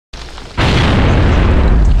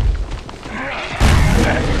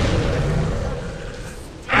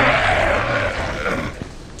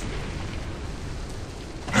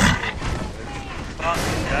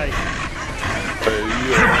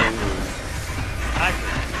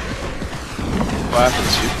What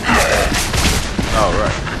happened to you? Oh,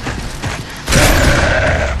 right.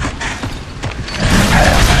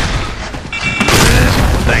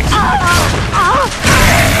 Thanks.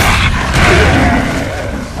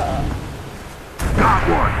 Got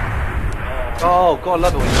one. Oh, God, I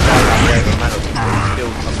love it when you fly out there and man of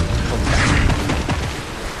skills something.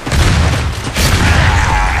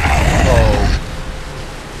 Oh.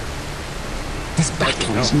 This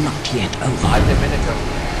battle is not yet over. I Dominica.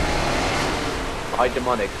 I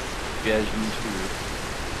demonic. Yes, you too.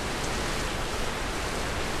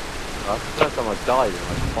 That's the first time I died in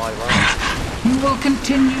like 5 rounds. You will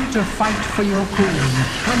continue to fight for your queen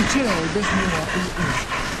until this war is over.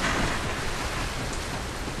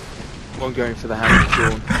 One going for the hand of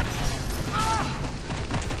Dawn.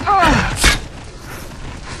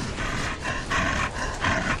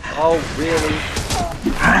 Oh, really?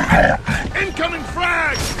 Incoming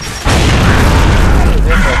frag!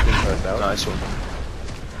 Nice one.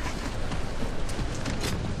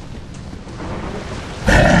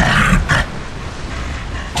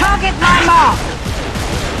 Target my mark!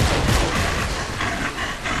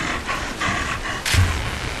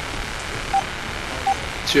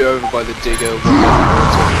 Two over by the digger, one by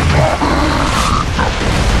the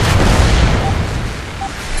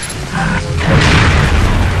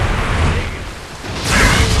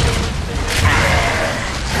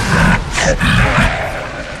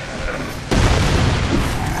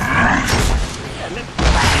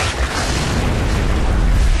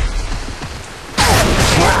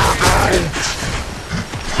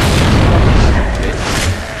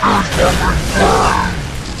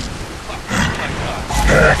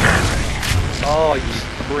Oh, you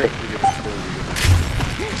prick.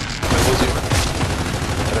 Where was he?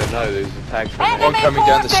 I don't know, there's a tag for One coming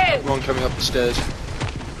down the one coming up the stairs.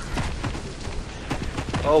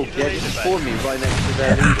 Oh, yeah, just spawned me right next to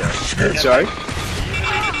their leader. Sorry?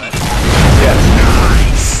 Yeah.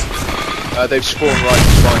 They've spawned right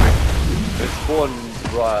behind me. They spawned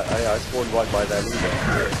right, I spawned right by their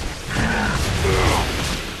leader.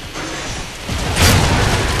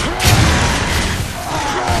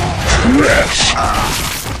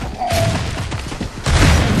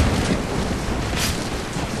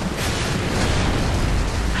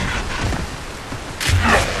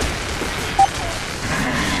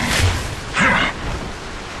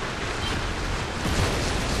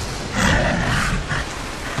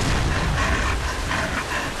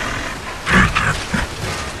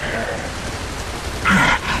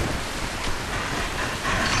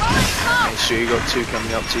 Make sure you got two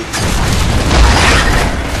coming up to you.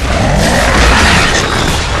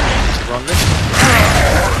 Run this.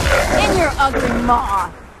 In your ugly maw!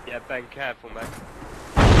 Yeah, Ben, careful, man.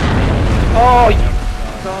 Oh,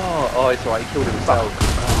 oh, it's alright, he killed himself.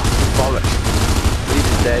 Bollocks.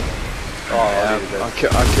 Leader's dead. Oh, Yeah, leader's dead. I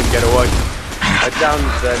couldn't get away. I downed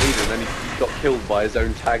their leader and then he got killed by his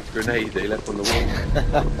own tagged grenade that he left on the wall.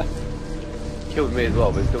 Killed me as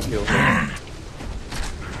well, but still killed him.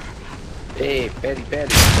 Hey, Betty,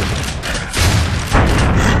 Betty.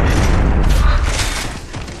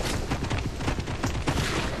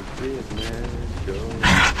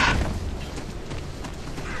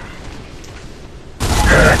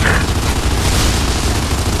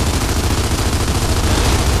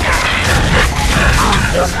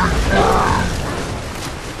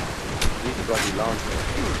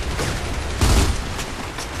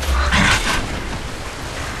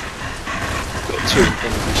 Got two in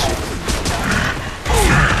front of me.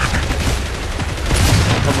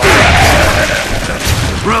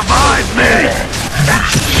 Revive me!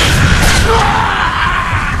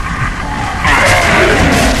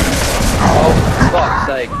 Oh, for fuck's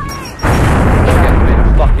sake. Don't get to be a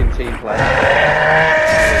fucking team player.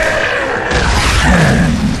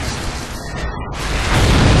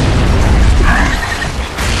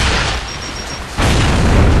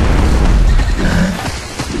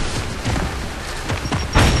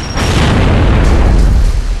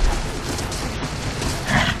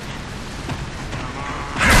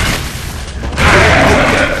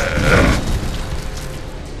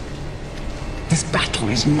 This battle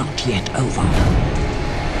is not yet over.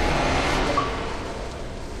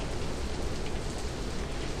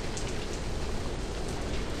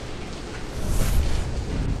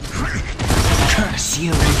 Curse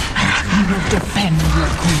you! You will defend your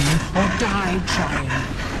queen or die trying.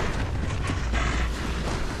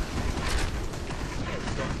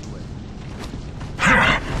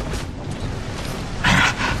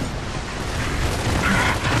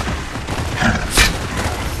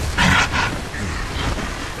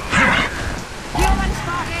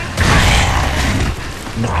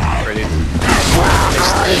 Brilliant.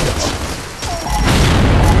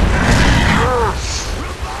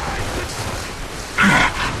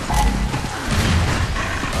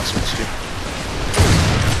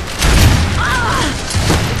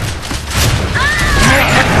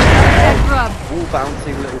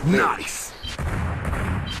 bouncing little glitch. Nice.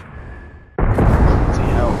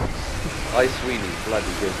 Bloody hell. Ice Sweeney,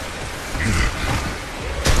 bloody good.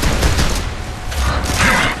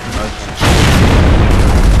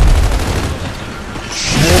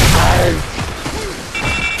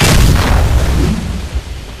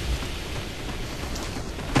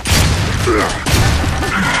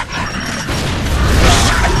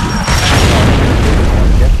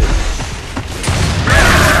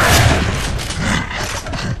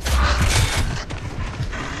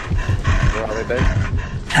 Where are they based?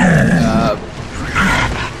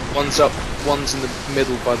 One's up, one's in the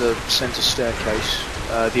middle by the centre staircase.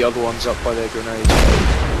 The other one's up by their grenade.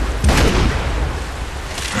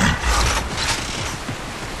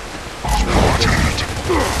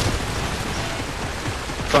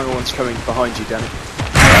 Final one's coming behind you, Danny.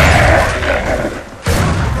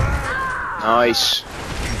 Nice.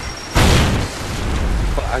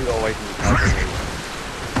 Put angle away from the car.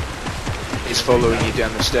 He's following you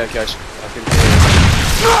down the staircase. I can hear it.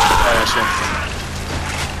 Nice one.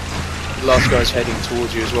 The last guy's heading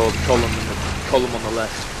towards you as well. The column on the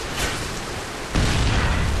left.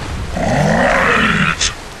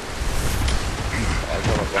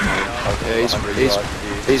 Yeah,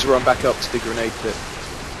 he's run back up to the grenade pit.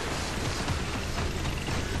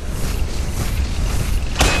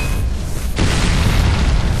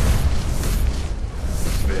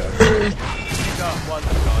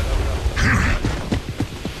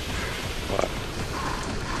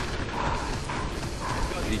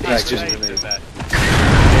 He's just yeah,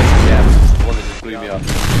 one that just blew me up.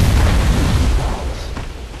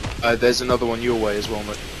 There's another one your way as well,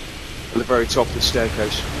 mate. At the very top of the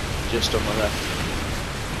staircase, just on the left.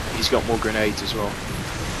 He's got more grenades as well.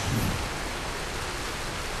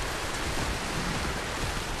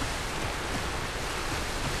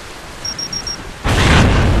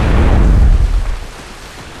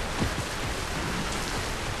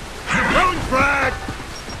 Throwing frag!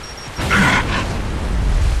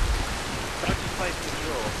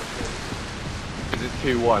 Is it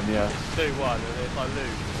 2-1, yeah? 2-1, and if I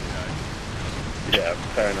lose, Yeah,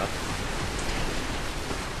 fair enough.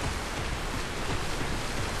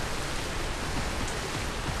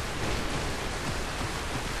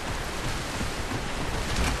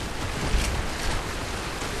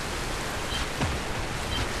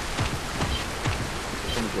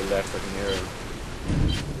 Someone to the left, I can hear him.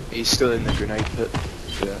 He's still in the grenade pit.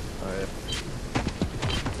 Yeah, oh yeah.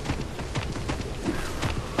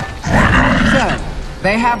 So,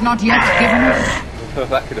 they have not yet given us.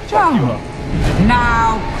 That could have fucked you up.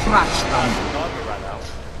 Now crush them. neither ran out.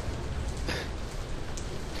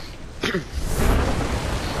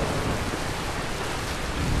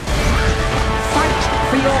 Fight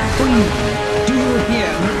for your queen. Do you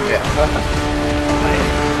hear me?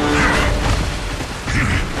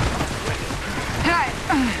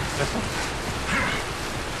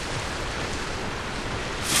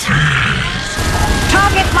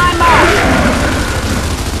 Target my mark!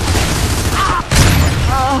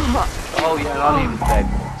 Oh yeah, I'm even dead.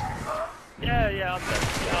 Yeah, I'm dead.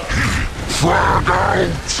 Frag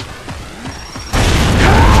out!